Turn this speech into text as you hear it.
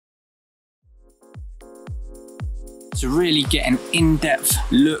To really get an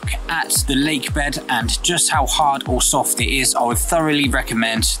in-depth look at the lake bed and just how hard or soft it is, I would thoroughly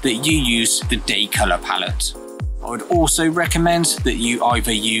recommend that you use the day color palette. I would also recommend that you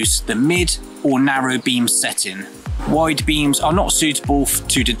either use the mid or narrow beam setting. Wide beams are not suitable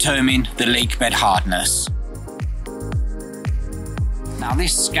to determine the lake bed hardness. Now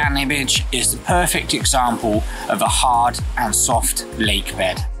this scan image is the perfect example of a hard and soft lake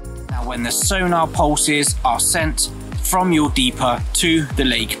bed. Now when the sonar pulses are sent from your deeper to the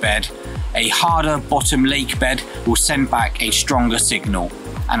lake bed, a harder bottom lake bed will send back a stronger signal,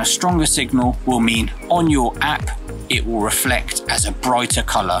 and a stronger signal will mean on your app it will reflect as a brighter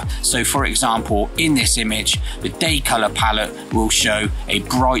color. So for example, in this image, the day color palette will show a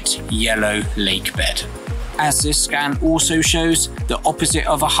bright yellow lake bed. As this scan also shows, the opposite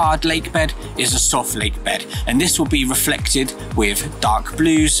of a hard lake bed is a soft lake bed, and this will be reflected with dark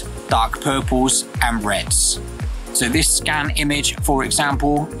blues, dark purples and reds. So this scan image, for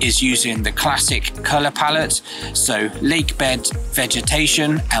example, is using the classic color palette. So lake bed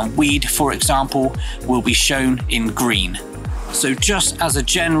vegetation and weed, for example, will be shown in green. So just as a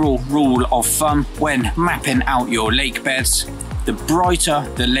general rule of thumb, when mapping out your lake beds, the brighter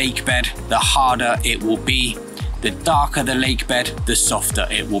the lake bed, the harder it will be. The darker the lake bed, the softer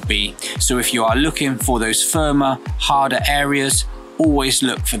it will be. So if you are looking for those firmer, harder areas, always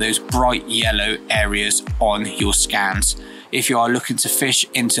look for those bright yellow areas on your scans. If you are looking to fish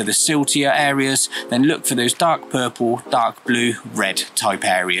into the siltier areas, then look for those dark purple, dark blue, red type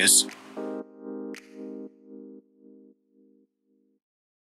areas.